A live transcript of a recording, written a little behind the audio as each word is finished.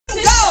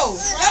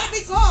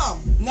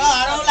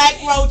like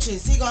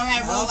roaches. He gonna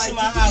have roaches in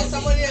my house.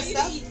 Some of that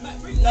stuff?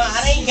 No,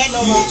 I ain't get no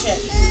roach yet.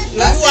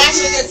 I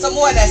should get some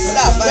more of that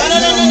stuff. No.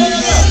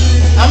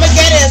 I'm gonna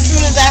get it as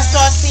soon as I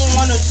start seeing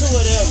 1 or 2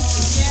 of them.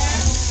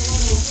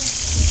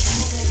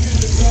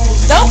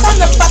 Don't come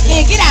the fuck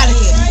in. Get out of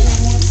here.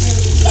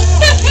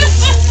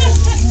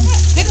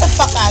 Get the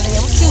fuck out of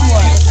here. What you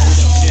want?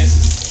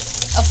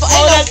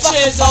 Ain't no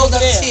fucking fold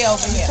up chair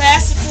over here.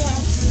 Pass it to him.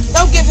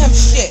 Don't give him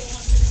shit.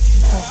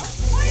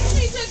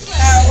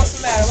 What's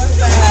the matter? What's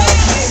the matter?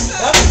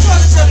 Don't be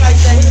talking to him like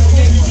that.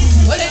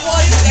 What they call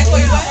you? They call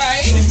you what?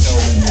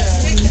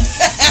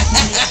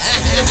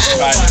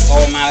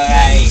 All my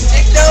life.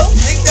 Get out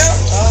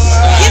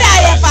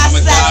here if I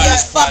slap your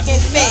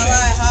fucking face.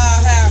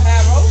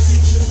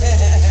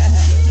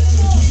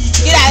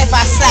 Get out if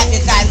I slap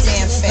your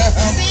goddamn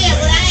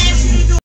face.